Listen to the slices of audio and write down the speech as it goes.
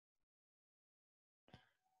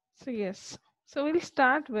So yes, so we'll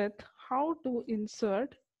start with how to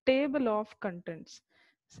insert table of contents.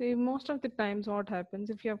 See, most of the times what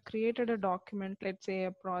happens if you have created a document, let's say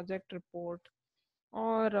a project report,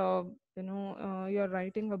 or you're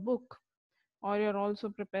writing a book, or you're also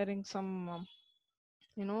preparing some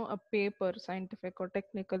a paper, scientific or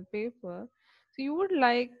technical paper. So you would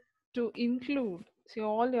like to include, see,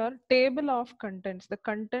 all your table of contents, the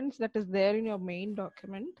contents that is there in your main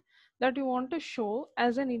document that you want to show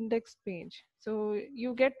as an index page. So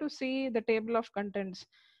you get to see the table of contents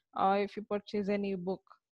if you purchase any book.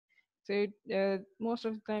 So most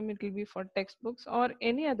of the time it will be for textbooks or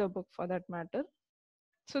any other book for that matter.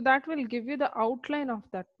 So that will give you the outline of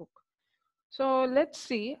that book. So let's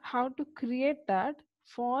see how to create that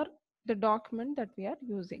for the document that we are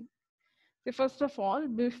using. So first of all,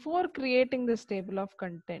 before creating this table of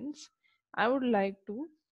contents, I would like to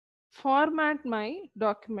format my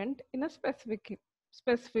document in a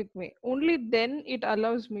specific way. Only then it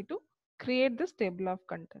allows me to create this table of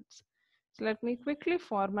contents. So let me quickly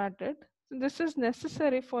format it. So this is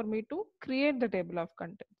necessary for me to create the table of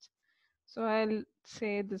contents. So I'll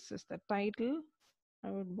say this is the title. I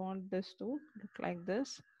would want this to look like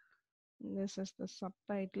this. This is the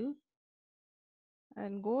subtitle.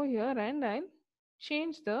 And go here and I'll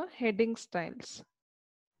change the heading styles.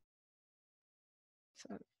 So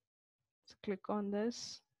let's click on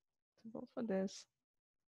this. So go for this.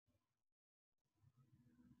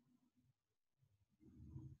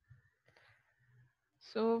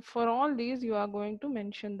 So for all these, you are going to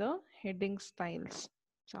mention the heading styles.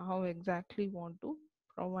 So how exactly you want to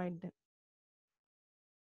provide them.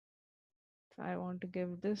 So I want to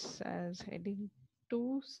give this as heading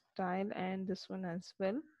 2 style and this one as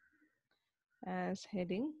well as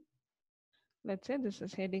heading. Let's say this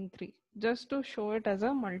is heading 3. Just to show it as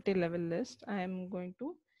a multi-level list, I am going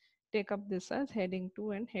to take up this as heading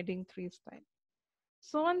 2 and heading 3 style.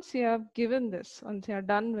 So once you have given this, once you are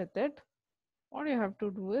done with it, what you have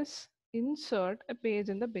to do is insert a page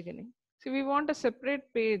in the beginning. So we want a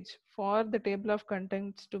separate page for the table of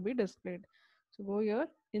contents to be displayed. So go here,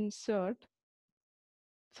 insert.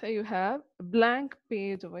 So you have a blank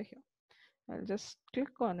page over here. I'll just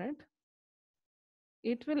click on it.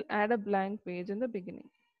 It will add a blank page in the beginning.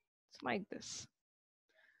 It's like this.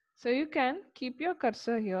 So you can keep your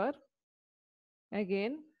cursor here.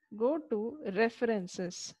 Again, go to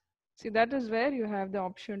references. See, that is where you have the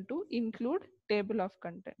option to include table of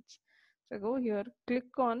contents. So go here,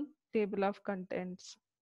 click on table of contents.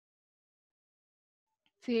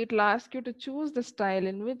 See, it will ask you to choose the style,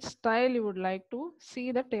 in which style you would like to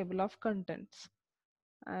see the table of contents.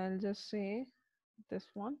 I'll just say this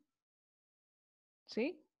one.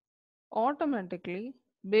 See, automatically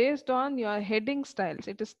based on your heading styles,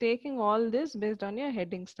 it is taking all this based on your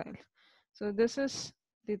heading styles. So this is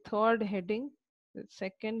the third heading, the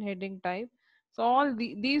second heading type. So all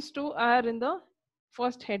these two are in the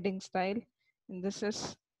first heading style, and this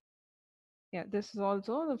is, yeah, this is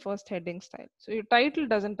also the first heading style. So your title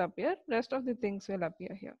doesn't appear, rest of the things will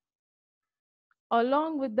appear here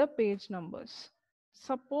along with the page numbers.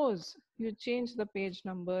 Suppose you change the page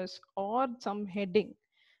numbers or some heading,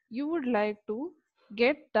 you would like to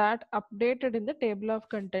get that updated in the table of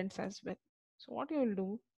contents as well. So what you will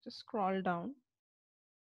do, just scroll down.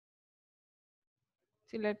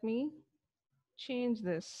 See, let me change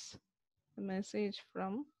this, the message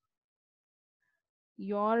from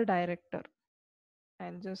your director.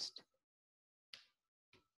 I'll just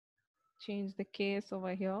change the case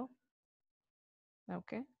over here.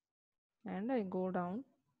 Okay. And I go down.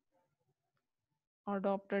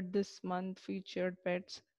 Adopted this month, featured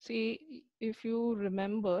pets. See, if you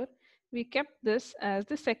remember, we kept this as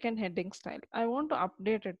the second heading style. I want to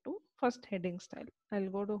update it to first heading style. I'll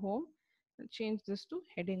go to home and change this to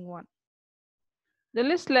heading 1. The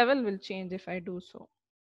list level will change if I do so.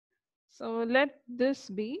 So let this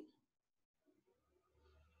be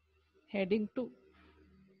heading 2.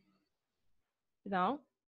 Now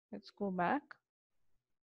let's go back.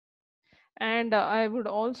 And I would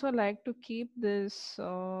also like to keep this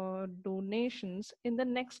donations in the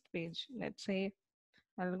next page. Let's say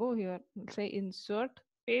I'll go here, let's say insert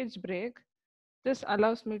page break. This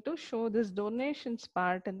allows me to show this donations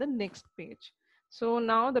part in the next page. So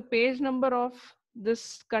now the page number of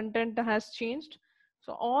this content has changed.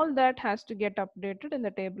 So all that has to get updated in the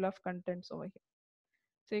table of contents over here.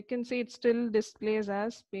 So you can see it still displays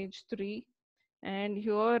as page 3, and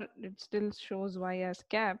here it still shows Y as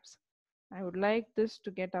caps. I would like this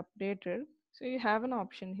to get updated. So you have an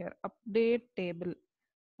option here, update table,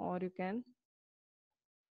 or you can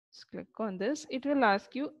just click on this. It will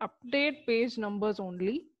ask you update page numbers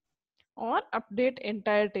only or update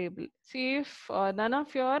entire table. See if none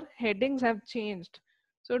of your headings have changed.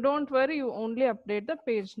 So don't worry, you only update the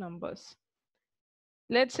page numbers.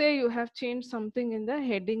 Let's say you have changed something in the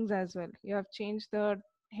headings as well. You have changed the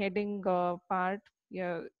heading part, you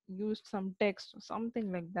have used some text or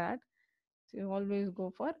something like that. So you always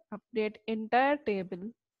go for update entire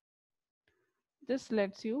table. This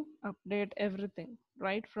lets you update everything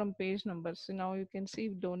right from page numbers. So now you can see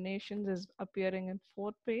donations is appearing in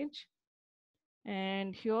fourth page,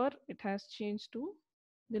 and here it has changed to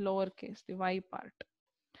the lowercase, the y part.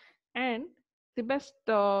 And the best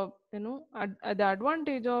the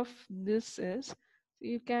advantage of this is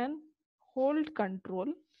you can hold control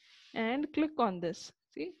and click on this.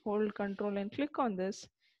 See, hold control and click on this,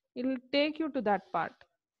 it will take you to that part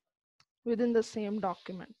within the same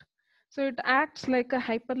document. So it acts like a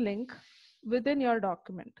hyperlink within your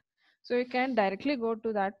document. So you can directly go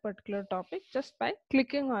to that particular topic just by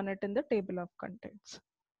clicking on it in the table of contents.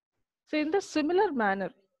 So in the similar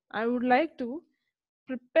manner, I would like to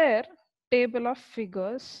prepare table of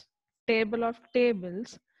figures, table of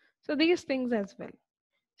tables. So these things as well.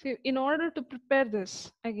 So in order to prepare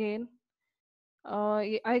this, again,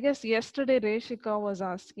 I guess yesterday Reshika was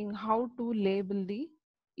asking how to label the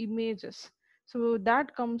images. So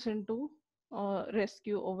that comes into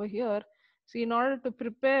rescue over here. So in order to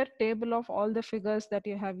prepare table of all the figures that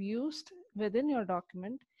you have used within your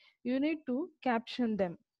document, you need to caption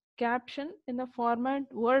them. Caption in the format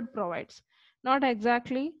Word provides, not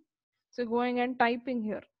exactly so going and typing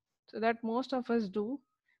here. So that most of us do.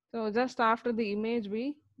 So just after the image,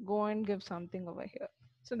 we go and give something over here.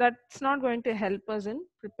 So that's not going to help us in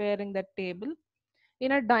preparing that table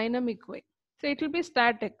in a dynamic way. So it will be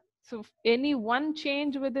static. So any one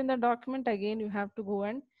change within the document, again, you have to go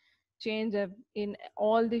and change in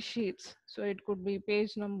all the sheets. So it could be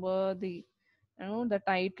page number, the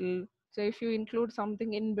title. So if you include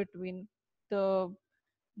something in between, the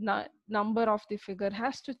number of the figure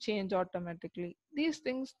has to change automatically. These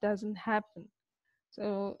things doesn't happen.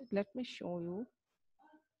 So let me show you.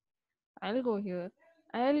 I'll go here.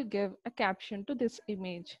 I'll give a caption to this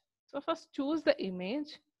image. So first choose the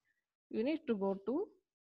image. You need to go to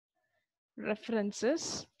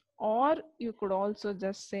references, or you could also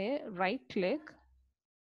just say right click.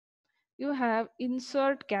 You have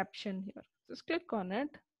insert caption here. Just click on it.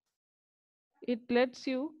 It lets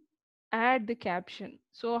you add the caption.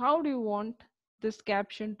 So how do you want this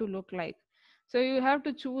caption to look like? So you have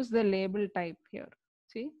to choose the label type here.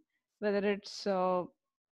 See, whether it's you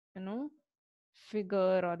know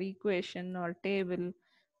figure or equation or table,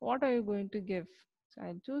 what are you going to give? So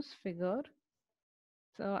I'll choose figure.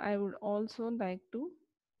 So I would also like to,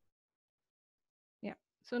 yeah.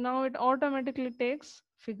 So now it automatically takes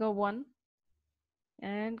figure 1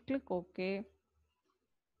 and click OK.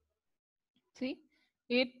 See,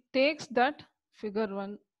 it takes that figure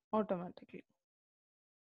 1 automatically.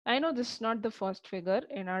 I know this is not the first figure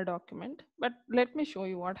in our document, but let me show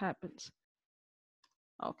you what happens.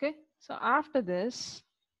 Okay, so after this,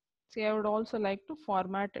 see, I would also like to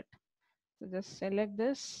format it. So just select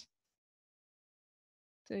this.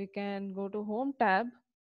 So you can go to Home tab.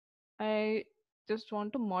 I just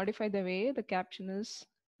want to modify the way the caption is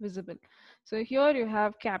visible. So here you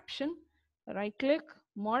have caption, right click,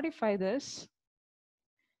 modify this,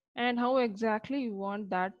 and how exactly you want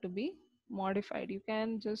that to be modified. You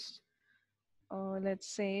can just, let's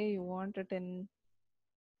say you want it in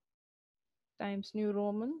Times New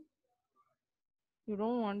Roman. You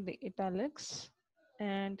don't want the italics,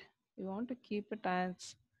 and you want to keep it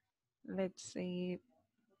as, let's say,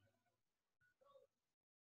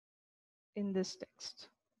 in this text.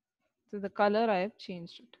 So the color I have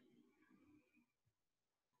changed it.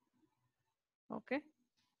 Okay.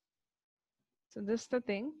 So this is the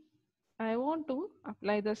thing. I want to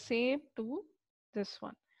apply the same to this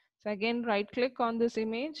one. So again, right click on this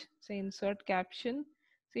image, say insert caption.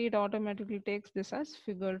 See, it automatically takes this as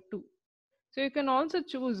figure 2. So you can also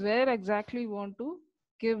choose where exactly you want to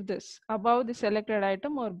give this, above the selected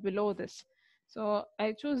item or below this. So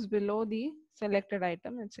I choose below the selected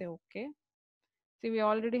item and say okay. See, we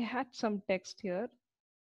already had some text here.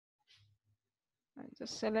 I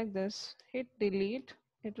just select this, hit delete,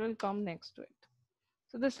 it will come next to it.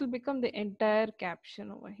 So this will become the entire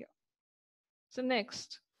caption over here. So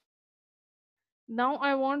next, now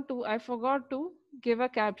I forgot to give a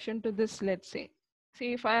caption to this, let's say.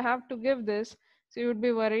 See, if I have to give this, so you would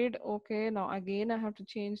be worried, okay, now again I have to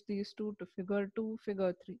change these two to figure 2,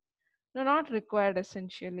 figure 3. No, not required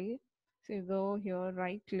essentially. So you go here,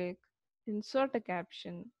 right click, insert a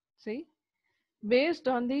caption. See, based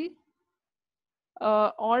on the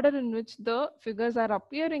order in which the figures are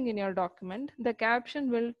appearing in your document, the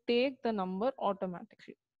caption will take the number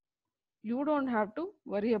automatically. You don't have to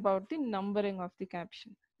worry about the numbering of the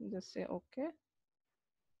caption. Just say okay.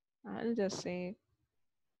 I'll just say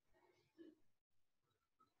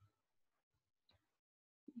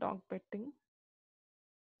dog petting.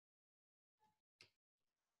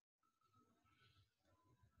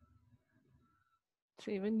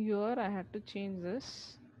 So even here I had to change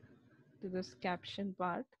this to this caption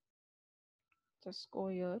part. Just go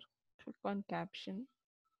here, click on caption.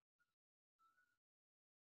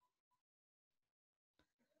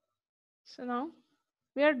 So now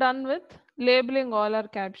we are done with labeling all our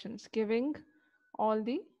captions, giving all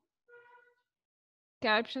the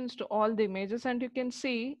captions to all the images, and you can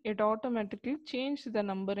see it automatically changed the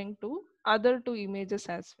numbering to other two images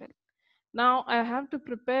as well. Now I have to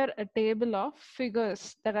prepare a table of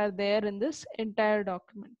figures that are there in this entire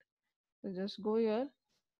document. So just go here.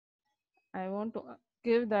 I want to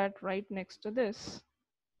give that right next to this.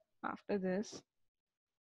 After this,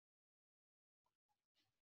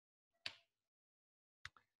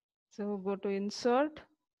 so go to insert,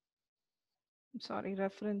 sorry,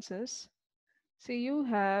 references. See, you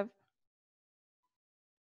have,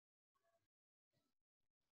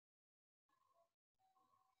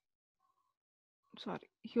 sorry,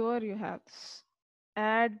 here you have this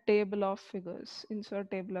add table of figures, insert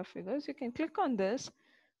table of figures. You can click on this.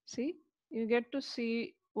 See, you get to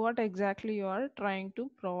see what exactly you are trying to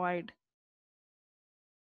provide.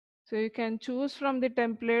 So you can choose from the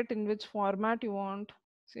template in which format you want.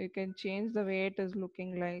 So you can change the way it is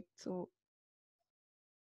looking like. So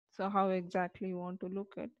how exactly you want to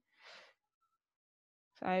look at.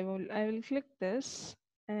 So I will click this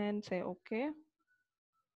and say okay.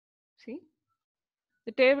 See,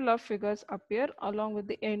 the table of figures appear along with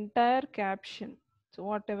the entire caption. So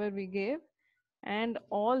whatever we gave and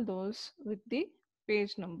all those with the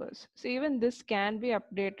page numbers. So even this can be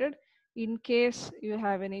updated in case you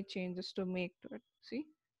have any changes to make to it. See,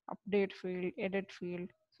 update field, edit field.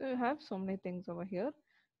 So you have so many things over here.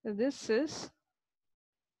 So this is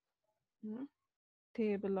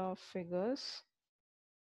table of figures.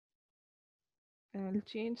 I'll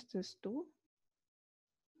change this to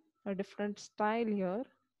a different style here.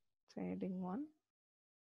 So adding one.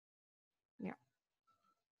 Yeah.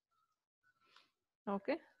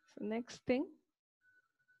 Okay. So next thing,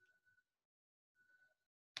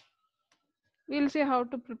 we'll see how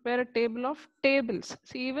to prepare a table of tables.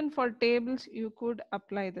 See, even for tables, you could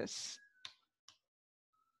apply this.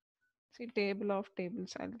 See, table of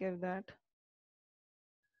tables, I'll give that.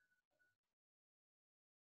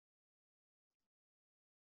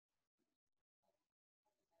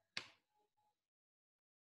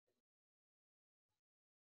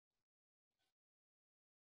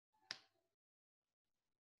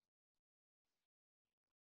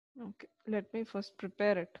 Okay, let me first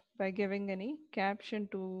prepare it by giving any caption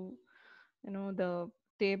to, the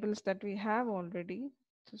tables that we have already.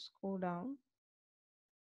 Just go down.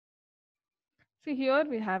 See, here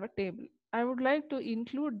we have a table. I would like to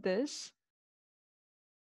include this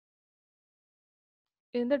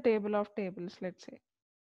in the table of tables, let's say.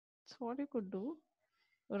 So what you could do,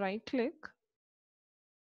 right click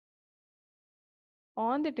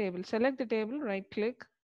on the table, select the table, right click,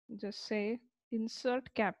 just say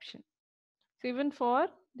insert caption. So even for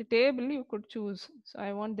the table, you could choose. So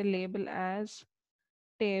I want the label as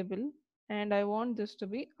table and I want this to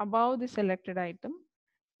be above the selected item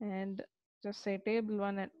and just say table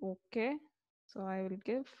 1 and okay. So I will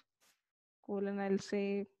give colon, I'll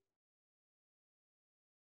say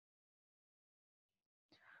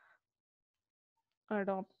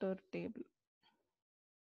adopter table,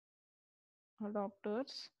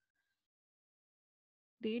 adopters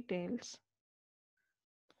details.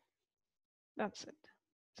 That's it.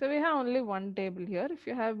 So we have only one table here. If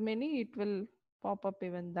you have many, it will pop up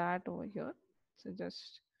even that over here. So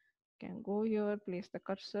just can go here, place the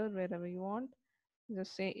cursor wherever you want.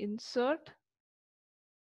 Just say insert,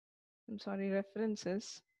 I'm sorry,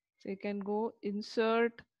 references. So you can go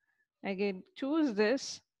insert, again, choose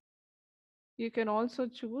this. You can also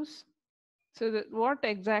choose so that what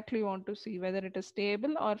exactly you want to see, whether it is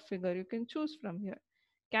table or figure, you can choose from here.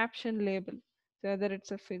 Caption label, so whether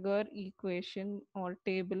it's a figure, equation, or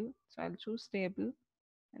table. So I'll choose table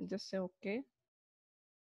and just say okay.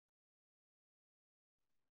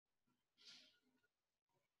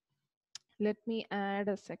 Let me add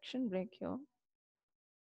a section break here.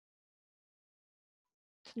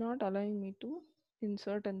 It's not allowing me to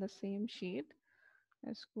insert in the same sheet.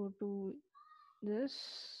 Let's go to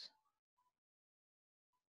this.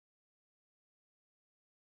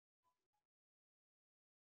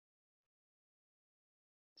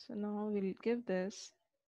 So now we'll give this,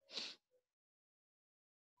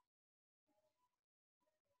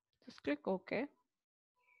 just click OK.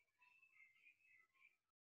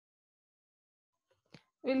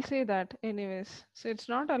 We'll say that anyways. So it's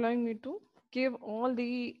not allowing me to give all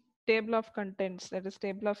the table of contents, that is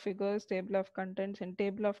table of figures, table of contents, and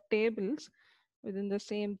table of tables within the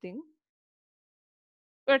same thing.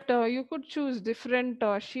 But you could choose different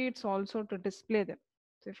sheets also to display them.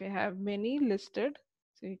 So if you have many listed,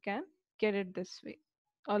 so you can get it this way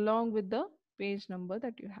along with the page number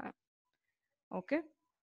that you have. Okay.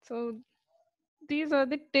 So these are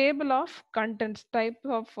the table of contents, type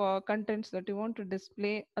of contents that you want to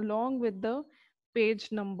display along with the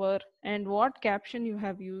page number and what caption you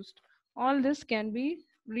have used. All this can be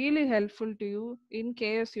really helpful to you in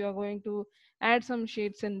case you are going to add some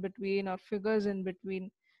sheets in between or figures in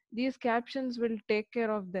between. These captions will take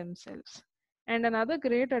care of themselves. And another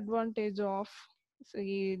great advantage of,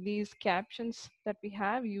 say, these captions that we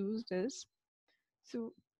have used is,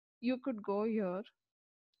 so you could go here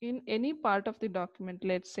in any part of the document.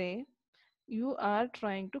 Let's say you are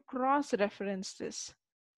trying to cross reference this.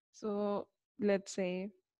 So let's say,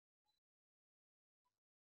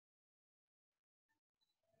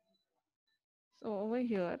 so over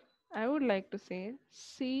here I would like to say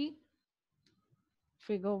see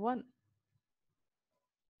figure 1.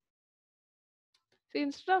 So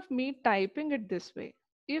instead of me typing it this way,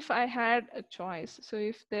 if I had a choice, so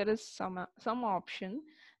if there is some option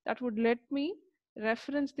that would let me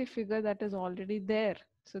reference the figure that is already there,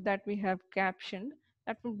 so that we have captioned,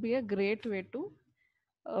 that would be a great way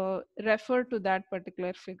to refer to that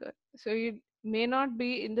particular figure. So it may not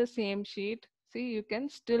be in the same sheet. See, you can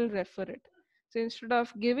still refer it. So instead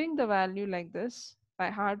of giving the value like this by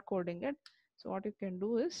hard coding it, so what you can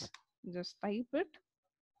do is just type it,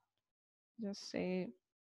 just say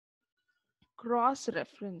cross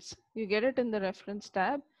reference. You get it in the reference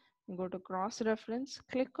tab. You go to cross reference,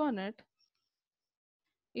 click on it.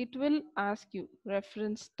 It will ask you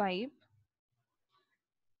reference type.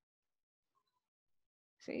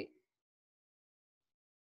 Say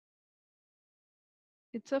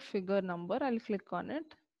it's a figure number. I'll click on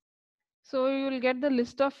it. So you will get the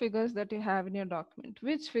list of figures that you have in your document.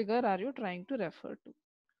 Which figure are you trying to refer to?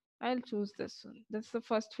 I'll choose this one. That's the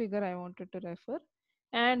first figure I wanted to refer.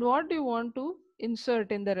 And what do you want to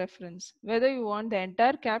insert in the reference? Whether you want the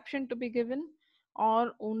entire caption to be given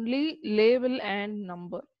or only label and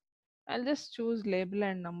number. I'll just choose label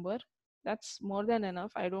and number. That's more than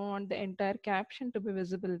enough. I don't want the entire caption to be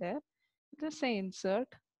visible there. Just say insert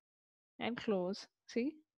and close.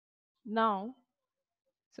 See? Now,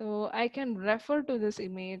 so I can refer to this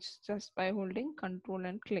image just by holding control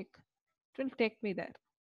and click. It will take me there.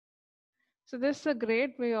 So this is a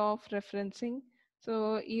great way of referencing.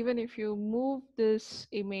 So even if you move this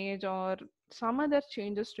image or some other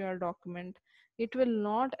changes to your document, it will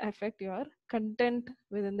not affect your content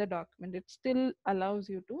within the document. It still allows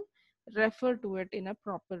you to refer to it in a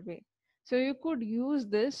proper way. So you could use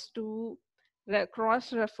this to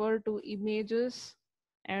cross refer to images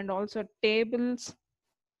and also tables,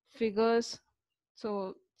 figures.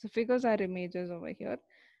 So the figures are images over here.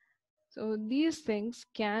 So these things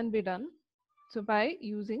can be done so by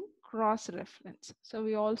using cross reference. So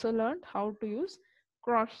we also learned how to use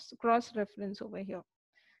cross reference over here.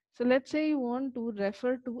 So let's say you want to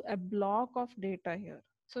refer to a block of data here.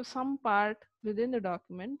 So some part within the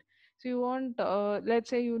document. So you want, let's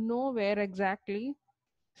say you know where exactly,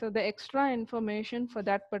 so the extra information for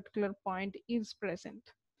that particular point is present.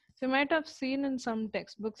 So you might have seen in some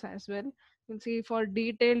textbooks as well. You'll see for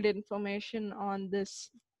detailed information on this,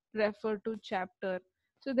 refer to chapter.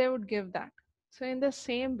 So they would give that. So in the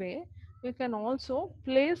same way, you can also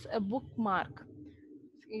place a bookmark.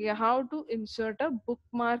 See how to insert a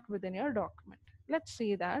bookmark within your document. Let's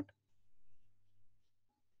see that.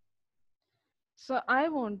 So I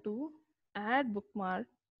want to add bookmark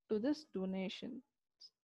to this donation.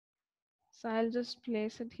 So I'll just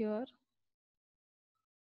place it here.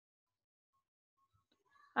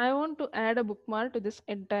 I want to add a bookmark to this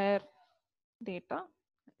entire data.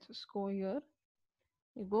 Let's just go here.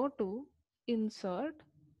 You go to insert.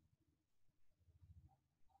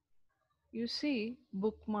 You see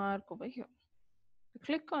bookmark over here. You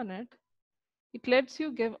click on it. It lets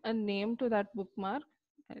you give a name to that bookmark.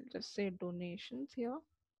 I'll just say donations here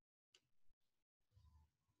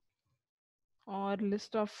or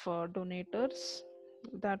list of donators.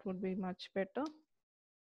 That would be much better.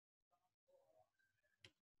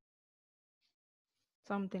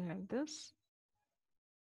 Something like this.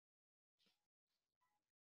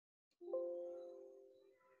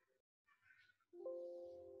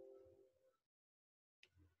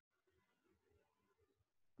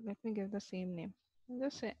 let me give the same name.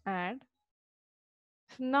 Just say add.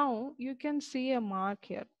 So now you can see a mark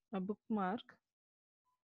here, a bookmark.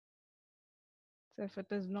 So if it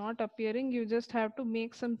is not appearing, you just have to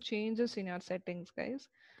make some changes in your settings, guys.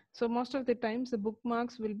 So most of the times the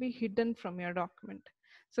bookmarks will be hidden from your document.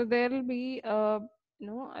 So there will be a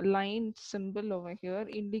line symbol over here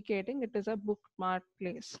indicating it is a bookmark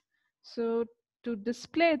place. So to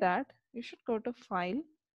display that, you should go to File,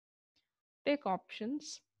 take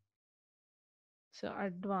Options, so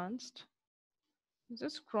Advanced,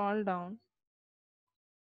 just scroll down.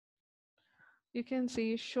 You can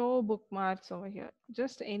see Show Bookmarks over here.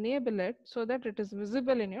 Just enable it so that it is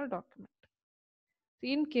visible in your document.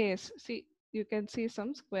 In case, see, you can see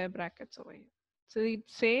some square brackets over here. So it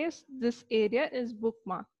says this area is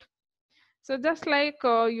bookmarked. So just like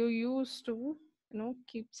you used to,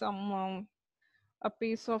 keep some a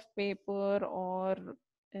piece of paper or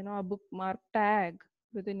a bookmark tag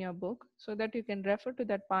within your book so that you can refer to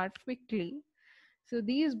that part quickly. So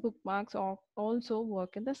these bookmarks also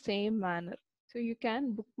work in the same manner. So you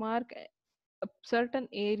can bookmark a certain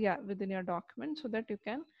area within your document so that you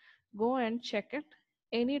can go and check it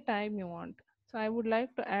anytime you want. So I would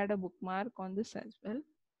like to add a bookmark on this as well.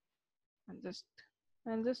 And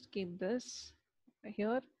I'll just keep this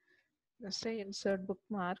here. Just say insert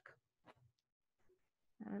bookmark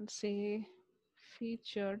and say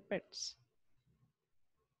featured pets.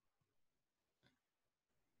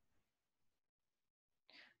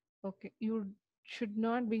 Okay, you should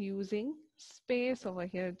not be using space over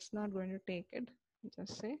here. It's not going to take it.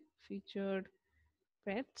 Just say featured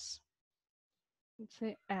pets. Let's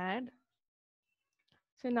say add.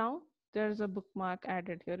 So now there's a bookmark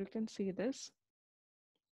added here. You can see this.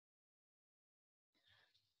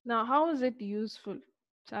 Now, how is it useful?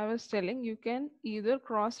 So I was telling you can either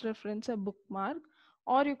cross-reference a bookmark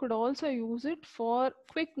or you could also use it for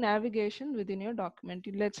quick navigation within your document.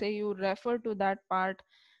 Let's say you refer to that part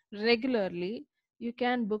regularly, you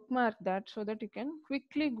can bookmark that so that you can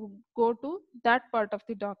quickly go to that part of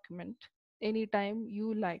the document anytime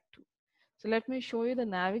you like to. So let me show you the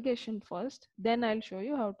navigation first, then I'll show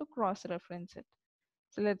you how to cross-reference it.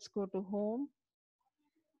 So let's go to Home.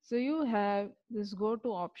 So you have this go to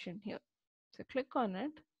option here. So click on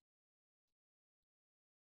it.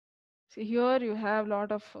 See here you have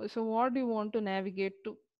lot of, so what do you want to navigate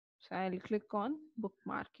to? So I'll click on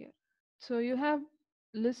bookmark here. So you have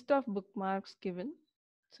list of bookmarks given,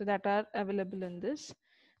 so that are available in this.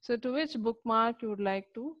 So to which bookmark you would like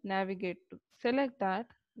to navigate to? Select that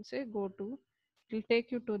and say go to. It will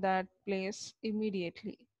take you to that place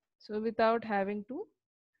immediately. So without having to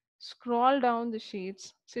scroll down the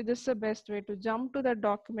sheets. See, this is the best way to jump to that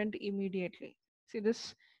document immediately. See,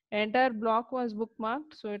 this entire block was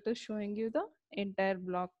bookmarked, so it is showing you the entire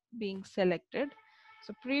block being selected.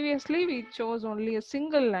 So previously we chose only a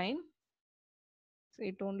single line, so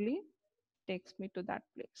it only takes me to that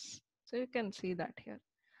place. So you can see that here.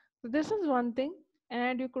 So this is one thing,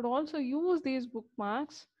 and you could also use these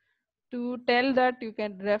bookmarks to tell that you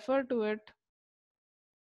can refer to it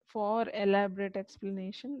for elaborate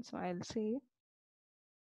explanation. So I'll say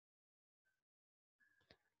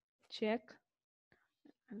check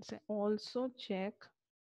and say also check,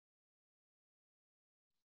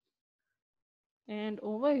 and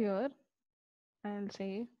over here I'll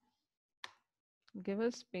say give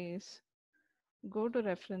a space, go to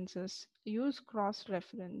references, use cross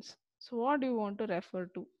reference. So what do you want to refer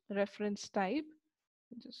to? Reference type,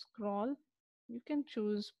 just scroll, you can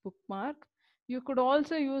choose bookmark. You could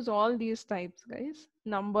also use all these types, guys: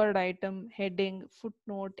 numbered item, heading,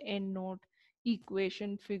 footnote, endnote,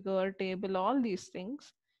 equation, figure, table, all these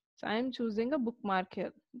things. So I'm choosing a bookmark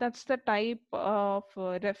here. That's the type of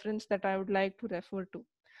reference that I would like to refer to.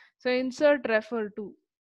 So insert refer to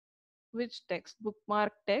which text?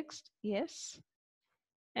 Bookmark text, yes.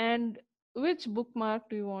 And which bookmark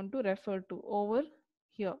do you want to refer to? Over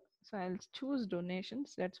here. So I'll choose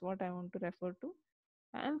donations. That's what I want to refer to.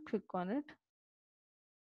 And click on it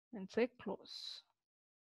and say close.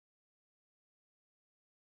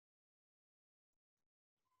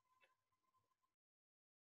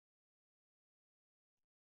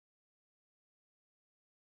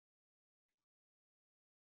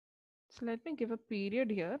 So let me give a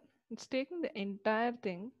period here. It's taking the entire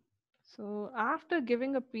thing. So after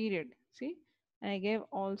giving a period, see, I gave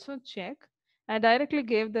also check. I directly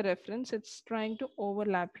gave the reference. It's trying to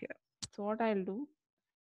overlap here. So what I'll do,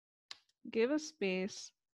 give a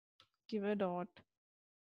space, give a dot.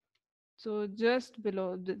 So just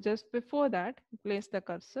below, just before that, place the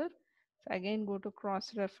cursor. So again, go to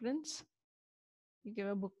cross reference. You give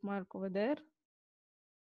a bookmark over there.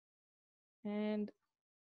 And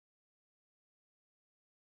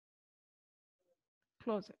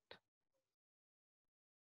close it.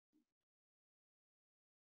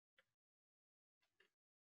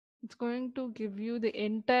 It's going to give you the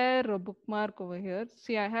entire bookmark over here.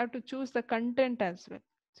 See, I have to choose the content as well.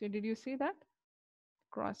 See, did you see that?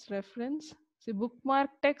 Cross reference. See, bookmark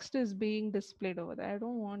text is being displayed over there. I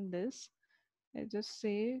don't want this. I just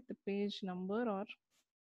say the page number, or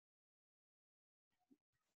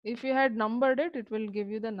if you had numbered it, it will give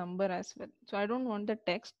you the number as well. So I don't want the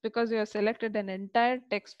text because you have selected an entire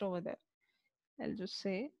text over there. I'll just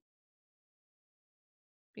say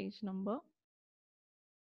page number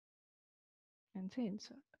and say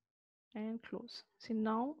insert and close. See,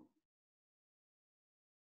 now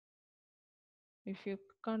if you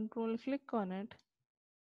control click on it,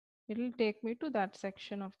 it will take me to that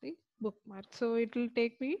section of the bookmark. So it will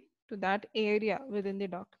take me to that area within the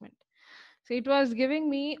document. So it was giving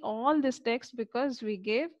me all this text because we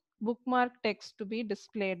gave bookmark text to be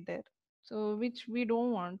displayed there. So which we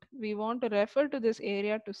don't want. We want to refer to this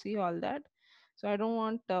area to see all that. So I don't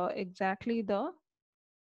want exactly the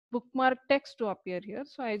bookmark text to appear here.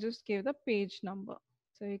 So I just gave the page number.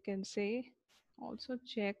 So you can say also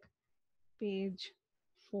check page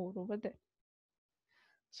 4 over there.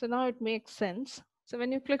 So now it makes sense. So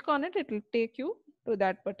when you click on it, it will take you to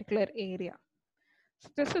that particular area. So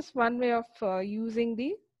this is one way of using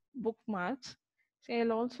the bookmarks. So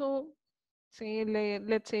I'll also say,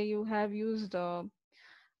 let's say you have used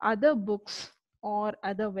other books or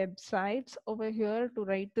other websites over here to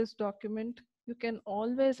write this document. You can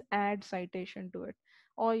always add citation to it,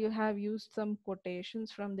 or you have used some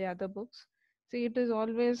quotations from the other books. See, it is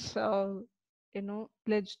always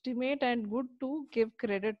legitimate and good to give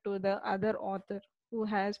credit to the other author who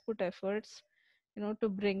has put efforts to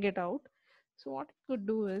bring it out. So what you could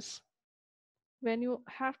do is, when you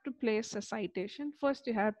have to place a citation, first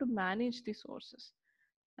you have to manage the sources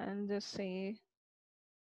and just say,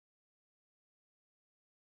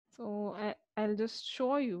 so I'll just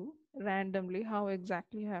show you randomly how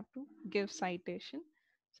exactly you have to give citation.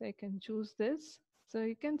 So I can choose this. So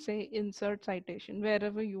you can say insert citation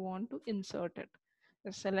wherever you want to insert it.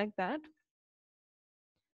 Just select that,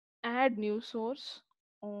 add new source,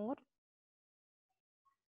 or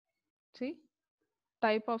see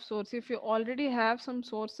type of source. If you already have some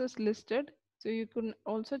sources listed, so you can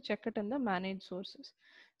also check it in the manage sources.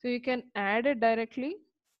 So you can add it directly.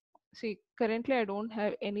 See, currently I don't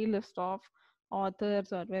have any list of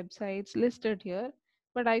authors or websites listed here,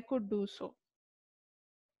 but I could do so.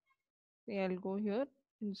 See, I'll go here,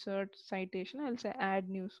 insert citation, I'll say add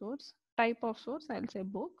new source, type of source, I'll say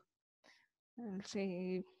book, I'll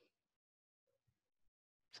say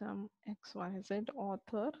some XYZ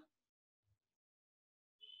author.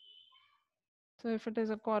 So if it is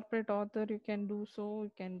a corporate author, you can do so.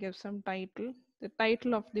 You can give some title, the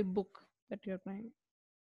title of the book that you're trying.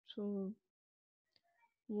 So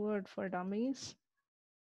word for dummies.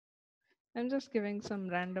 I'm just giving some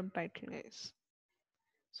random title, guys.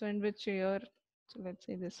 So in which year? So let's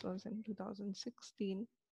say this was in 2016.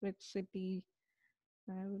 Which city?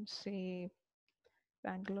 I would say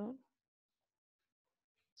Bangalore.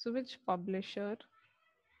 So which publisher?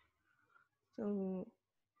 So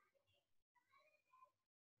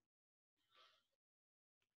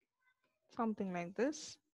something like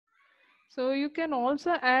this. So you can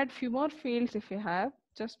also add few more fields if you have,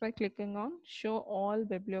 just by clicking on show all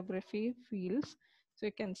bibliography fields. So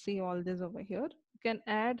you can see all this over here. You can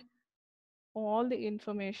add all the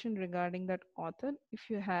information regarding that author if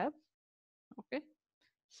you have. Okay.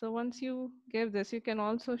 So once you give this, you can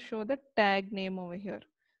also show the tag name over here.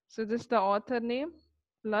 So this is the author name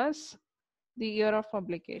plus the year of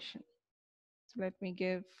publication. So let me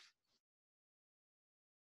give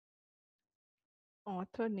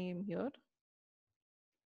author name here.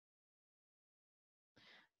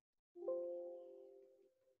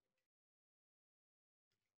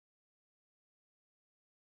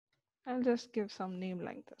 I'll just give some name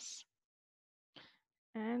like this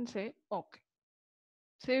and say okay.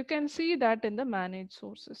 So you can see that in the manage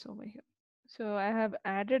sources over here. So I have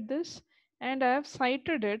added this and I have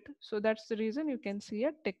cited it. So that's the reason you can see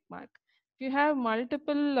a tick mark. If you have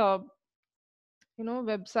multiple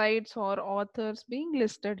websites or authors being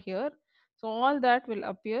listed here, so all that will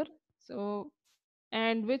appear. So,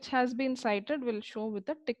 and which has been cited will show with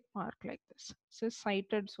a tick mark like this. So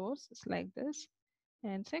cited source is like this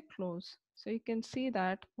and say close. So you can see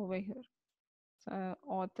that over here. So,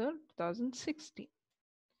 author 2016.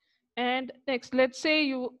 And next, let's say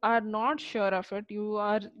you are not sure of it, you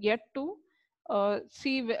are yet to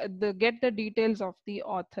see get the details of the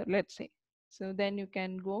author, let's say. So then you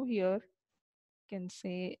can go here, you can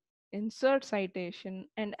say insert citation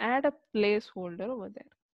and add a placeholder over there.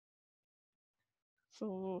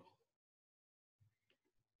 So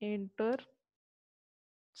enter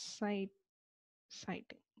citing.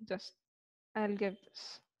 Just I'll give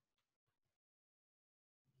this.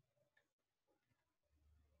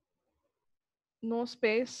 No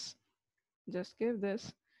space. Just give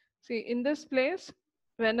this. See, in this place,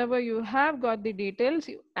 whenever you have got the details,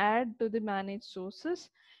 you add to the manage sources.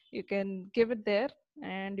 You can give it there,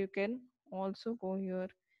 and you can also go here,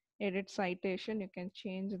 edit citation. You can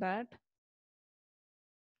change that,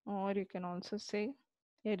 or you can also say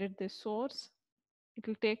edit the source. It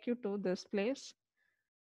will take you to this place.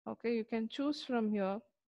 Okay, you can choose from here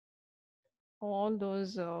all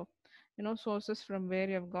those sources from where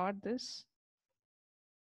you've got this,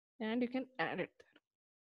 and you can add it.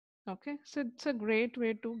 Okay, so it's a great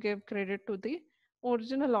way to give credit to the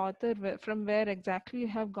original author from where exactly you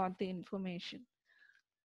have got the information.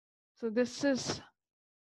 So this is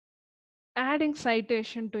adding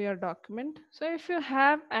citation to your document. So if you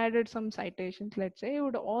have added some citations, let's say, you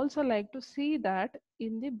would also like to see that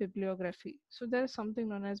in the bibliography. So there is something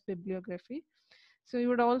known as bibliography. So you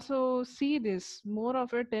would also see this, more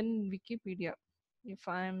of it in Wikipedia, if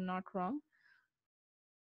I am not wrong.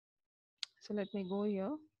 So let me go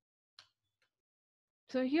here.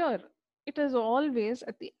 So here, it is always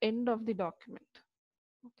at the end of the document.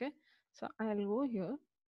 Okay, so I'll go here.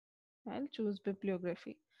 I'll choose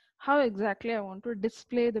bibliography. How exactly I want to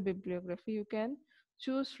display the bibliography? You can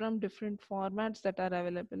choose from different formats that are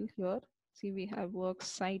available here. See, we have works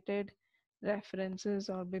cited, references,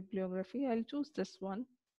 or bibliography. I'll choose this one.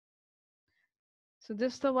 So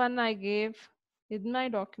this is the one I gave in my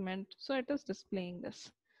document. So it is displaying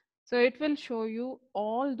this. So it will show you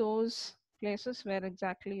all those places where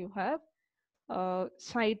exactly you have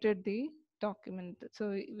cited the document.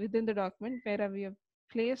 So within the document, wherever you have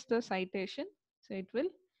placed the citation, so it will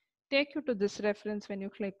take you to this reference when you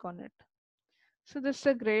click on it. So this is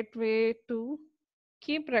a great way to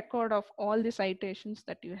keep record of all the citations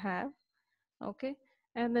that you have. Okay.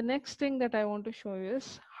 And the next thing that I want to show you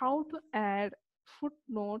is how to add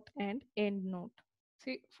footnote and endnote.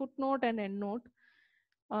 See, footnote and endnote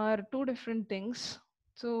are two different things.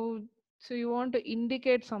 So you want to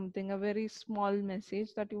indicate something, a very small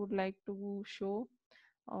message that you would like to show,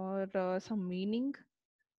 or some meaning.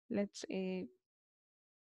 Let's say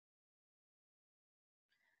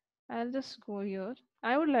I'll just go here.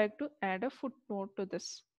 I would like to add a footnote to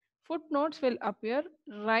this. Footnotes will appear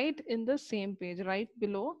right in the same page, right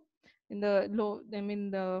below in the low, I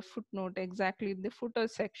mean the footnote, exactly in the footer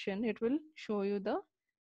section. It will show you the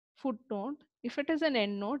footnote. If it is an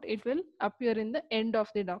endnote, it will appear in the end of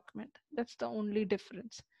the document. That's the only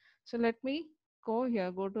difference. So let me go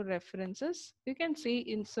here, go to references. You can see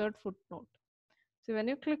insert footnote. So when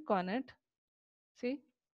you click on it, see,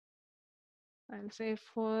 I'll say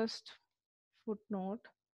first footnote,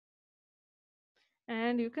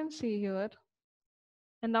 and you can see here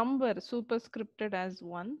a number superscripted as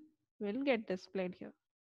 1 will get displayed here.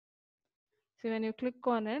 So when you click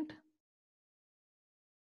on it,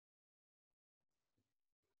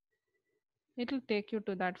 it will take you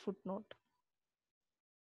to that footnote.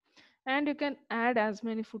 And you can add as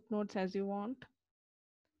many footnotes as you want.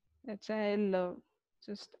 Let's say I'll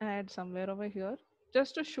just add somewhere over here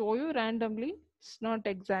just to show you randomly. It's not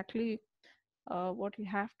exactly what you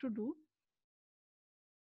have to do.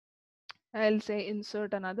 I'll say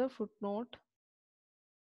insert another footnote.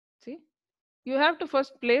 See, you have to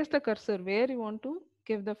first place the cursor where you want to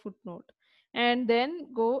give the footnote and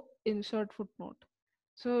then go insert footnote.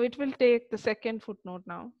 So it will take the second footnote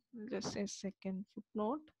now. I'll just say second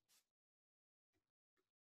footnote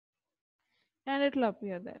and it will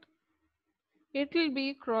appear there. It will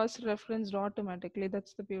be cross-referenced automatically.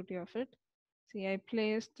 That's the beauty of it. See, I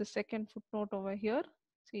placed the second footnote over here.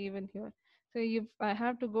 See, even here. So if I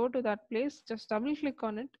have to go to that place, just double click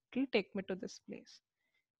on it. It will take me to this place.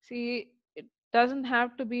 See, it doesn't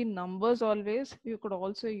have to be numbers always. You could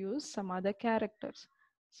also use some other characters.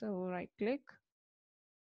 So right click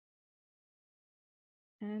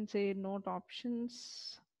and say note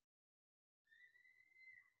options.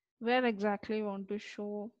 Where exactly you want to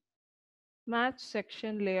show match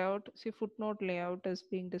section layout. See, footnote layout is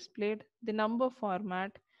being displayed, the number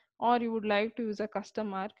format, or you would like to use a custom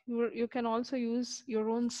mark. You can also use your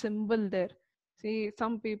own symbol there. See,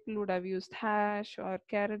 some people would have used hash or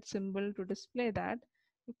caret symbol to display that.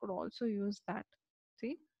 You could also use that.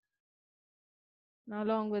 See, now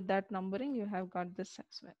along with that numbering, you have got this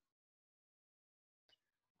as well.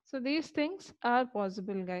 So these things are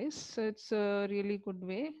possible, guys. So it's a really good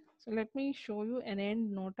way. So let me show you an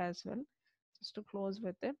end note as well, just to close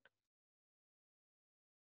with it.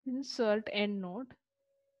 insert endnote.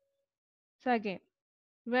 So again,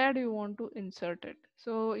 where do you want to insert it?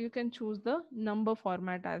 So you can choose the number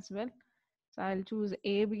format as well. So I'll choose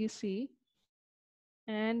ABC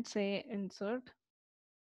and say insert.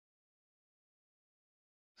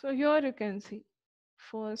 So here you can see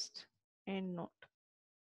first endnote.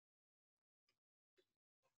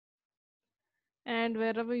 And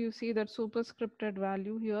wherever you see that superscripted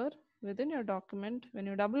value here within your document, when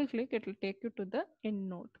you double click, it will take you to the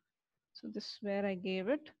endnote. So this is where I gave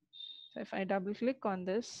it. So if I double click on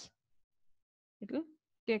this, it will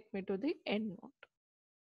take me to the endnote.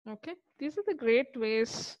 Okay, these are the great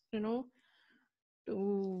ways,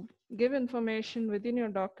 to give information within your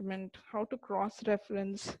document, how to cross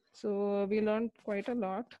reference. So we learned quite a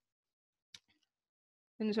lot: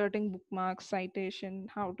 inserting bookmarks, citation,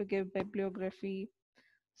 how to give bibliography,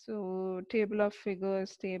 so table of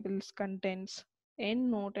figures, tables, contents,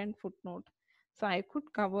 endnote and footnote. So I could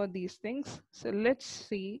cover these things. So let's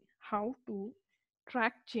see how to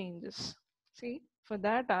track changes. See, for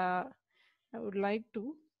that, I would like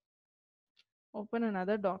to open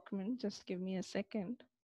another document. Just give me a second.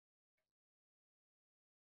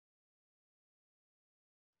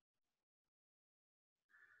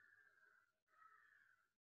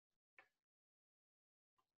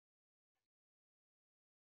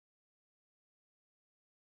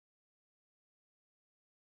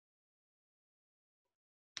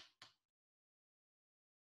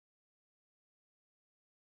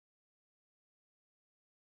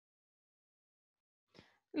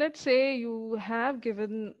 Let's say you have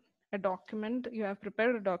given a document, you have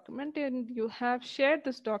prepared a document, and you have shared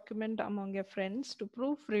this document among your friends to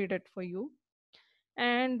proofread it for you.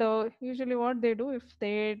 And usually, what they do, if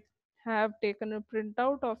they have taken a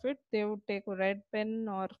printout of it, they would take a red pen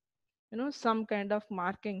or some kind of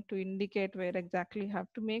marking to indicate where exactly you have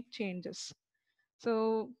to make changes.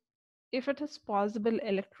 So, if it is possible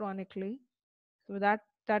electronically, so that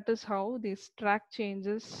is how these track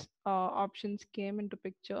changes options came into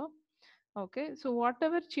picture. Okay, so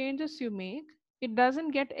whatever changes you make, it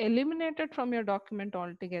doesn't get eliminated from your document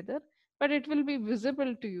altogether, but it will be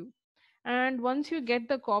visible to you. And once you get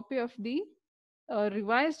the copy of the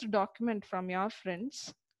revised document from your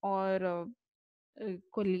friends or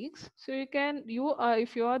colleagues, so you are,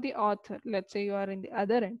 if you are the author, let's say you are in the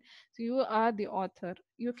other end, so you are the author,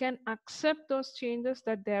 you can accept those changes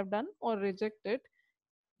that they have done or reject it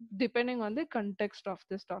depending on the context of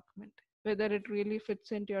this document, whether it really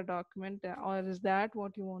fits into your document or is that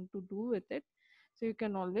what you want to do with it. So you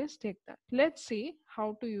can always take that. Let's see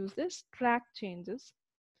how to use this track changes.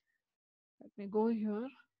 Let me go here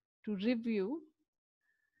to review.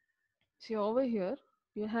 See, over here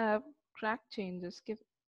you have track changes.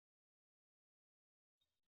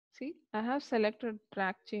 See, I have selected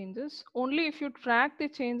track changes. Only if you track the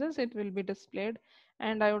changes it will be displayed.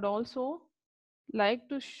 And I would also like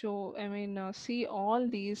to show, see all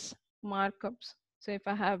these markups. So if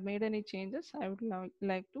I have made any changes, I would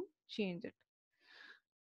like to change it.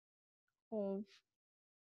 Oh,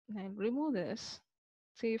 I'll remove this.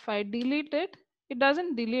 See, if I delete it, it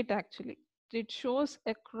doesn't delete actually. It shows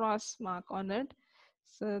a cross mark on it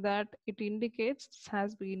so that it indicates this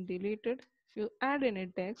has been deleted. If you add any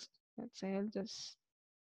text, let's say I'll just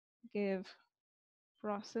give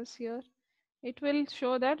process here, it will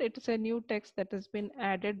show that it is a new text that has been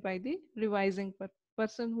added by the revising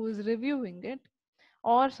person who is reviewing it.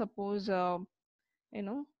 Or suppose you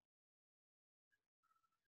know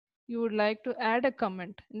you would like to add a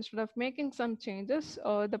comment instead of making some changes,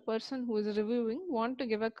 the person who is reviewing want to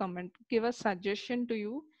give a comment, give a suggestion to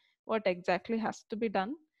you what exactly has to be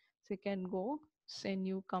done. So you can go say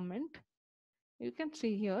new comment. You can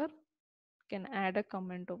see here, you can add a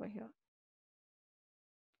comment over here.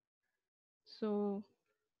 So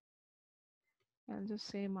I'll just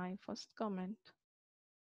say my first comment.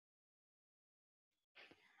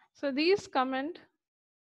 So these comment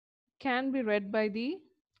can be read by the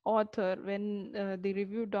author when the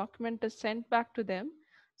review document is sent back to them,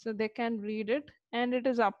 so they can read it, and it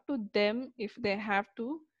is up to them if they have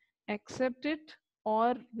to accept it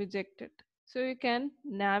or reject it. So you can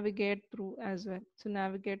navigate through as well, so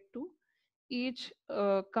navigate to each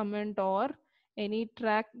comment or any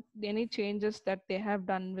track, any changes that they have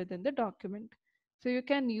done within the document. So you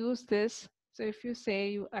can use this. So if you say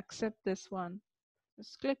you accept this one,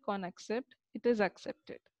 just click on accept, it is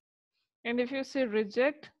accepted. And if you say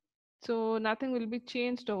reject, so nothing will be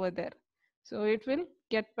changed over there. So it will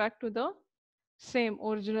get back to the same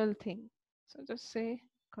original thing. So just say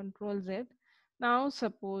Control Z. Now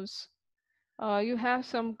suppose you have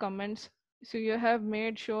some comments. So you have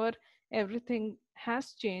made sure everything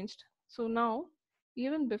has changed. So now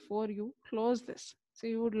even before you close this. So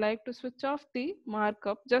you would like to switch off the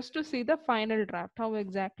markup just to see the final draft, how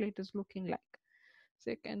exactly it is looking like.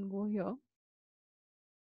 So you can go here,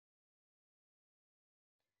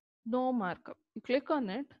 no markup. You click on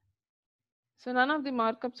it. So none of the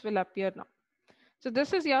markups will appear now. So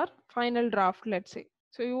this is your final draft, let's say.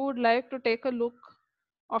 So you would like to take a look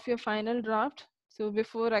of your final draft. So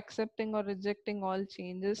before accepting or rejecting all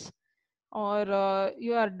changes, or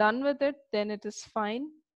you are done with it, then it is fine.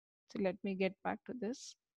 So let me get back to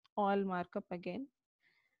this all markup again.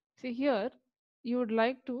 See here, you would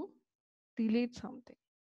like to delete something.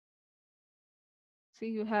 See,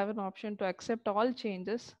 you have an option to accept all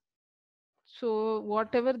changes. So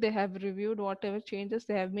whatever they have reviewed, whatever changes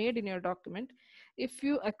they have made in your document, if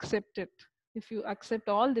you accept it, if you accept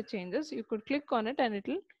all the changes, you could click on it and it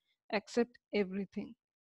will accept everything.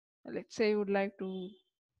 Let's say you would like to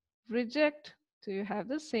reject, so you have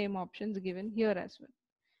the same options given here as well.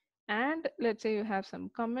 And let's say you have some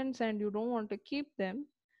comments and you don't want to keep them,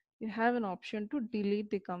 you have an option to delete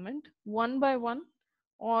the comment one by one,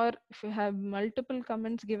 or if you have multiple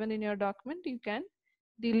comments given in your document, you can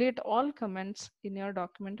delete all comments in your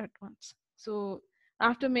document at once. So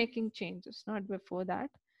after making changes, not before that.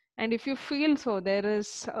 And if you feel so there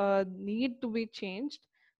is a need to be changed,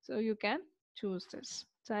 so you can choose this.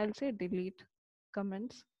 So I'll say delete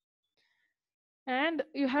comments, and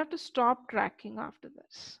you have to stop tracking after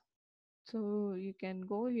this. So you can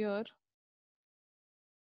go here,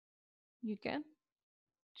 you can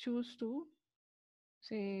choose to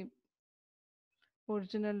say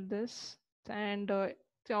original this, and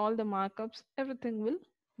say all the markups, everything will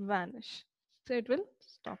vanish. So it will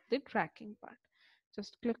stop the tracking part.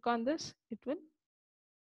 Just click on this, it will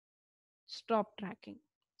stop tracking.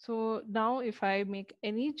 So now if I make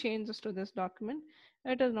any changes to this document,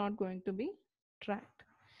 it is not going to be tracked.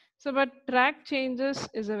 So but track changes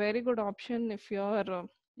is a very good option if you're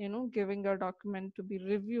giving your document to be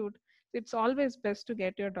reviewed. It's always best to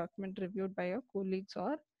get your document reviewed by your colleagues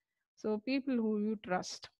or so people who you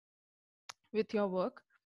trust with your work.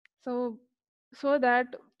 So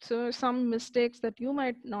so some mistakes that you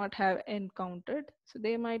might not have encountered, so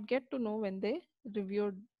they might get to know when they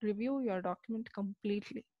review your document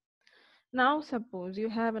completely. Now suppose you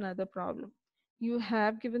have another problem. You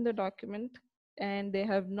have given the document and they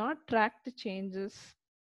have not tracked the changes.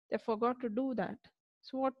 They forgot to do that.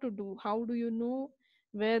 So what to do? How do you know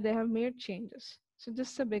where they have made changes? So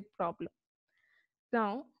this is a big problem.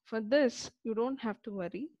 Now for this, you don't have to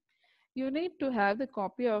worry. You need to have the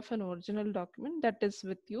copy of an original document that is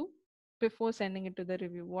with you before sending it to the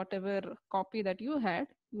review. Whatever copy that you had,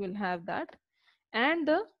 you will have that, and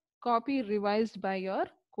the copy revised by your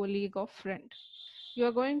colleague or friend. You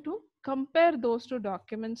are going to compare those two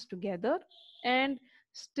documents together and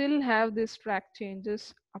still have these track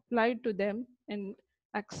changes applied to them and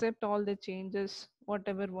accept all the changes,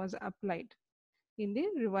 whatever was applied in the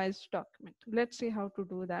revised document. Let's see how to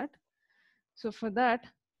do that. So for that,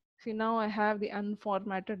 see now I have the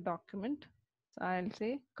unformatted document. So I'll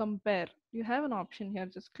say compare. You have an option here,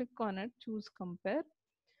 just click on it, choose compare.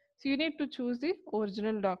 So you need to choose the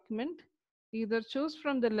original document. Either choose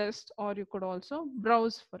from the list or you could also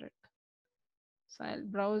browse for it. So I'll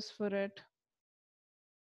browse for it.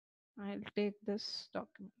 I'll take this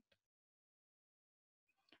document.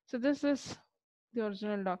 So this is the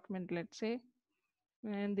original document, let's say,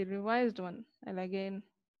 and the revised one. I'll again,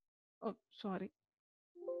 oh, sorry.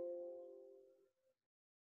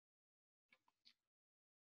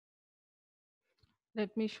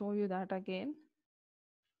 Let me show you that again.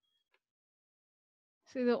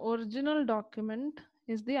 See, the original document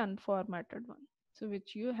is the unformatted one, so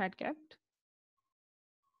which you had kept,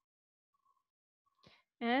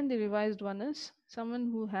 and the revised one is someone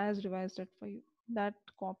who has revised it for you. That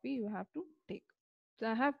copy you have to take. So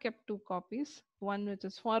I have kept two copies, one which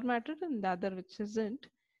is formatted and the other which isn't.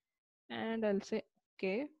 And I'll say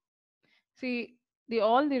okay. See, the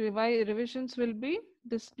all the revisions will be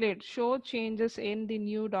displayed. Show changes in the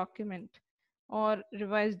new document or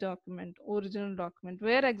revised document, original document.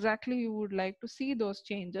 Where exactly you would like to see those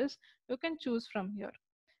changes, you can choose from here.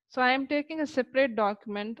 So I am taking a separate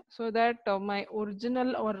document so that my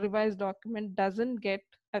original or revised document doesn't get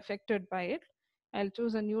affected by it. I'll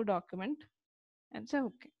choose a new document and say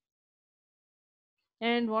okay.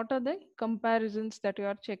 And what are the comparisons that you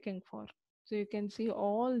are checking for? So you can see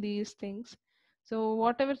all these things. So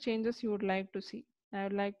whatever changes you would like to see, I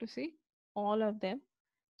would like to see all of them.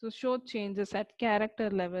 So show changes at character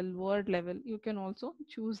level, word level. You can also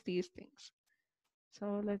choose these things.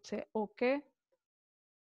 So let's say okay.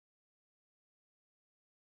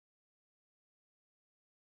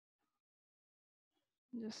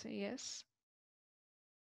 Just say yes.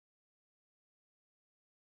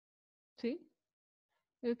 See,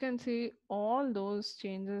 you can see all those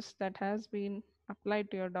changes that has been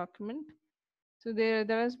applied to your document. So there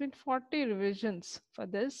has been 40 revisions for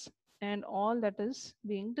this and all that is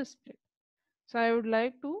being displayed. So I would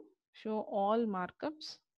like to show all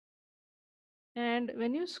markups, and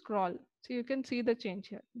when you scroll, so you can see the change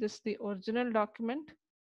here. This is the original document.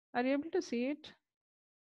 Are you able to see it?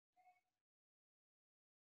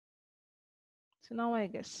 So now I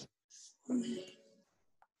guess.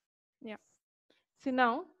 Yeah. See,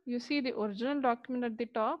 now you see the original document at the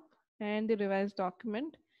top and the revised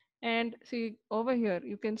document. And see over here,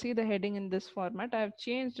 you can see the heading in this format. I have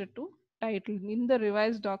changed it to title. In the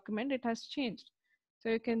revised document, it has changed. So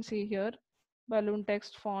you can see here, balloon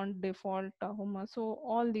text font, default, Tahoma. So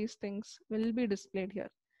all these things will be displayed here.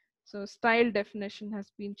 So style definition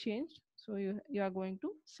has been changed. So you are going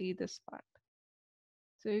to see this part.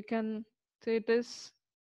 So you can say it is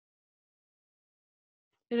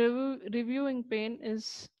reviewing pane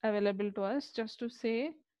is available to us just to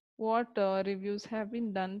say what reviews have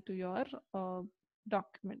been done to your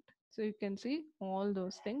document. So you can see all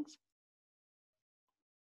those things.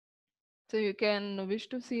 So you can wish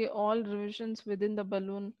to see all revisions within the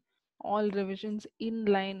balloon, all revisions in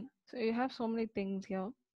line. So you have so many things here.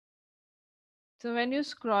 So when you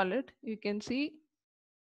scroll it, you can see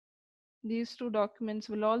these two documents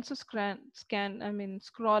will also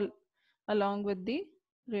scroll along with the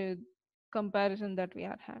re- comparison that we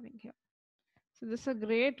are having here. So this is a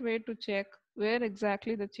great way to check where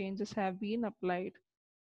exactly the changes have been applied.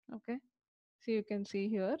 Okay, so you can see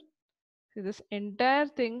here. See, this entire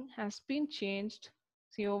thing has been changed.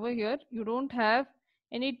 See over here, you don't have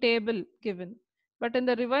any table given, but in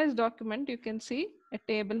the revised document, you can see a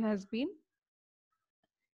table has been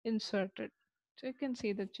inserted. So you can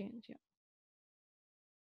see the change here.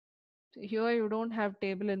 So here you don't have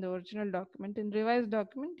table in the original document. In revised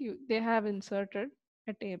document, they have inserted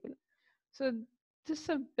a table. So this is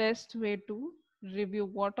the best way to review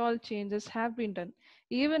what all changes have been done,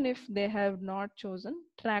 even if they have not chosen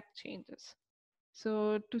track changes.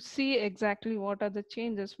 So to see exactly what are the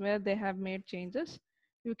changes where they have made changes,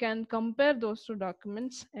 you can compare those two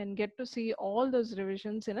documents and get to see all those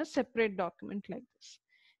revisions in a separate document like this.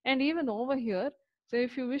 And even over here, so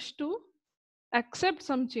if you wish to accept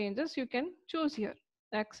some changes, you can choose here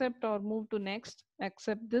accept or move to next,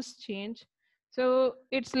 accept this change. So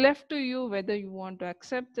it's left to you whether you want to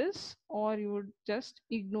accept this or you would just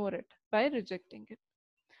ignore it by rejecting it.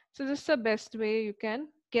 So this is the best way you can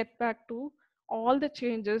get back to all the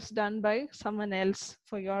changes done by someone else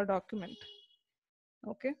for your document.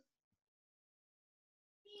 Okay,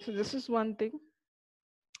 so this is one thing.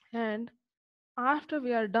 And after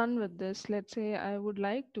we are done with this, let's say I would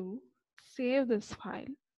like to save this file.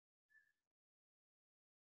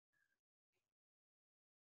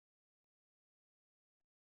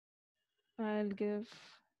 I'll give,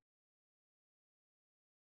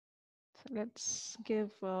 so let's give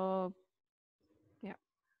yeah,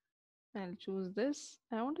 I'll choose this.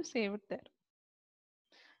 I want to save it there.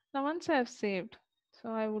 Now once I have saved, so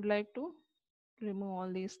I would like to remove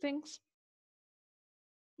all these things.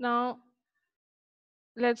 Now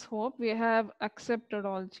let's hope we have accepted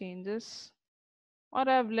all changes, or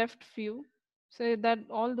I've left few. Say that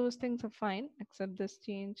all those things are fine except this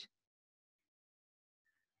change.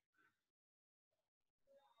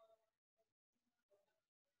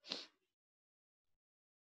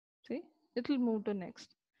 See, it will move to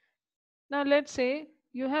next. Now let's say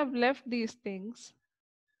you have left these things.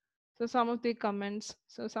 So some of the comments,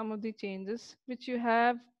 so some of the changes which you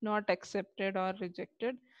have not accepted or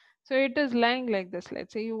rejected. So it is lying like this.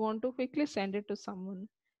 Let's say you want to quickly send it to someone.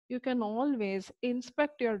 You can always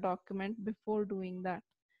inspect your document before doing that.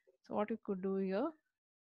 So what you could do here,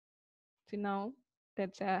 see now,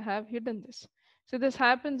 let's say I have hidden this. So this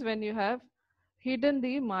happens when you have hidden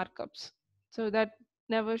the markups. So that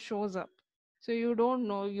never shows up. So you don't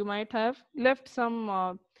know, you might have left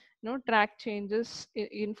some track changes,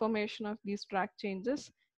 information of these track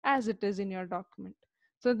changes as it is in your document.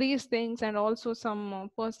 So these things, and also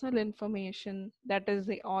some personal information, that is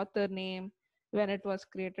the author name, when it was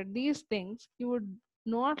created, these things you would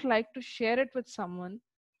not like to share it with someone,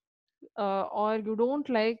 or you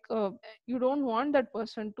don't want that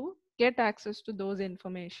person to get access to those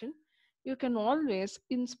information. You can always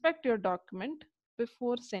inspect your document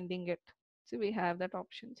before sending it. So we have that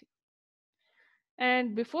option here.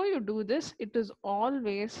 And before you do this, it is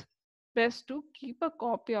always best to keep a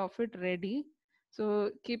copy of it ready.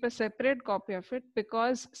 So keep a separate copy of it,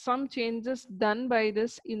 because some changes done by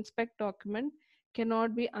this inspect document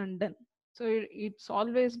cannot be undone. So it's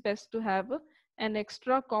always best to have an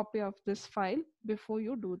extra copy of this file before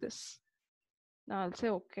you do this. Now I'll say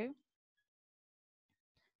okay.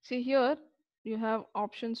 See here, you have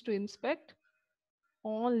options to inspect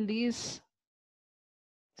all these.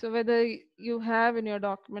 So whether you have in your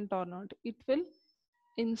document or not, it will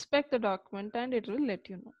inspect the document and it will let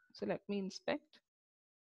you know. So let me inspect.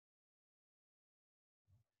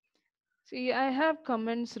 See, I have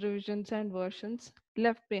comments, revisions, and versions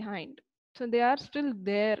left behind. So they are still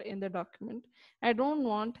there in the document. I don't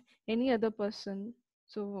want any other person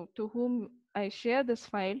so to whom I share this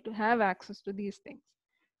file to have access to these things.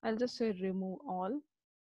 I'll just say remove all.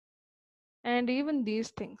 And even these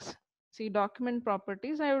things. See, document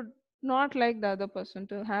properties, I would not like the other person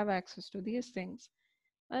to have access to these things.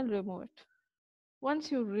 I'll remove it.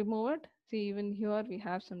 Once you remove it, see, even here we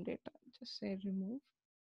have some data. Just say remove.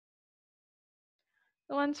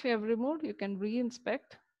 So once we have removed, you can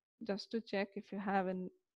re-inspect just to check if you have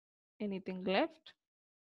anything left.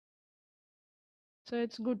 So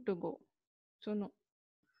it's good to go. So no,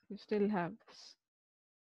 you still have this.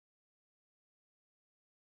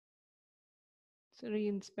 So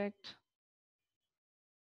re-inspect.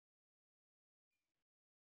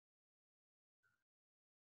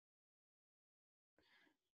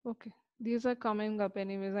 Okay, these are coming up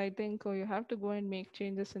anyways. I think you have to go and make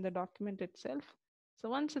changes in the document itself. So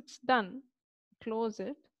once it's done, close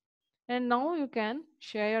it. And now you can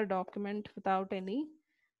share your document without any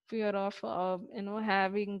fear of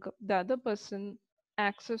having the other person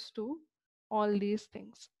access to all these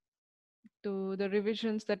things, to the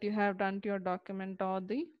revisions that you have done to your document or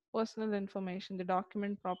the personal information, the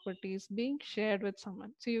document properties being shared with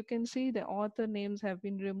someone. So you can see the author names have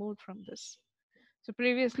been removed from this. So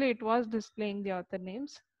previously it was displaying the author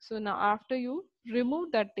names. So now after you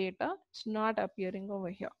remove that data, it's not appearing over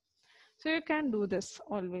here. So you can do this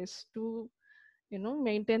always to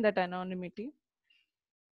maintain that anonymity.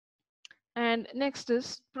 And next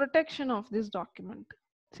is protection of this document.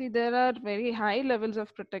 See, there are very high levels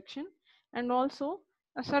of protection and also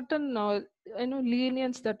a certain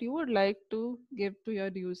lenience that you would like to give to your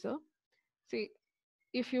user. See,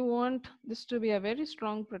 if you want this to be a very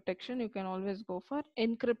strong protection, you can always go for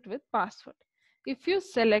encrypt with password. If you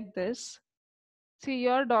select this, see,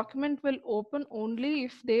 your document will open only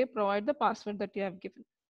if they provide the password that you have given.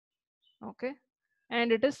 Okay,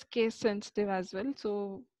 and it is case sensitive as well,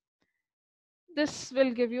 so this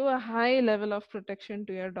will give you a high level of protection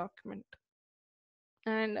to your document.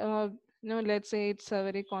 And let's say it's a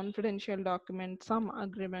very confidential document, some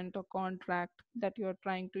agreement or contract that you're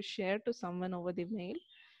trying to share to someone over the mail.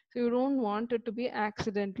 So you don't want it to be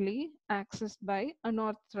accidentally accessed by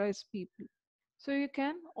unauthorized people. So you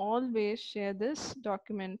can always share this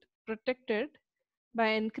document protected by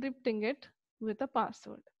encrypting it with a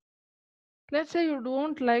password. Let's say you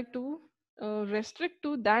don't like to restrict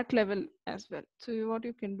to that level as well. So what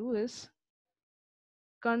you can do is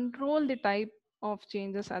control the type of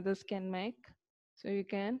changes others can make. So you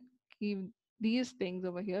can keep these things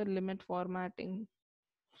over here, limit formatting.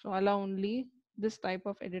 So allow only this type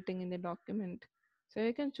of editing in the document. So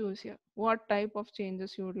you can choose here what type of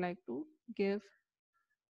changes you would like to give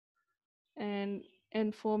and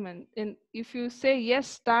enforcement. And if you say yes,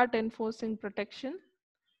 start enforcing protection,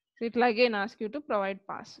 so it will again ask you to provide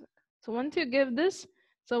password. So once you give this,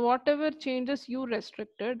 so whatever changes you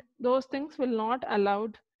restricted, those things will not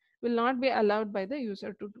be allowed by the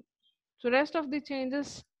user to do. So rest of the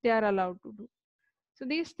changes they are allowed to do. So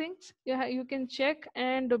these things you can check,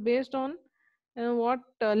 and based on what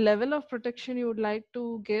level of protection you would like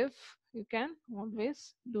to give, you can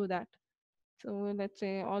always do that. So let's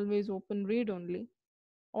say always open read only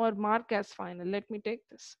or mark as final. Let me take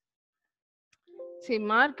this. See,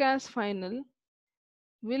 mark as final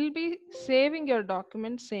will be saving your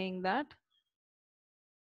document saying that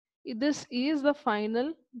this is the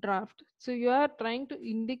final draft. So you are trying to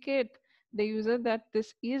indicate the user that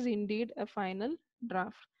this is indeed a final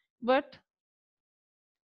draft. But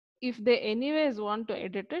if they anyways want to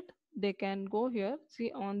edit it, they can go here,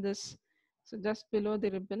 see on this. So just below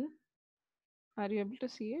the ribbon, are you able to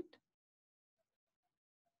see it?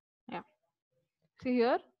 Yeah. See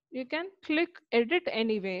here, you can click edit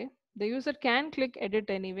anyway. The user can click edit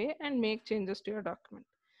anyway and make changes to your document.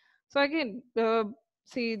 So again,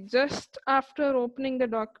 see, just after opening the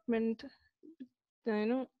document, you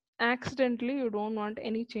know, accidentally you don't want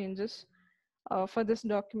any changes for this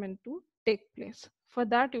document to take place. For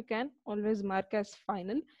that, you can always mark as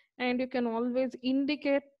final, and you can always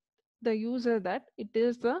indicate the user that it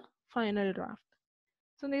is the final draft.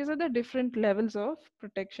 So these are the different levels of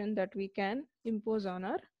protection that we can impose on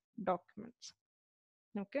our documents.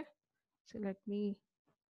 Okay. So let me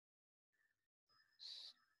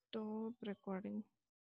stop recording.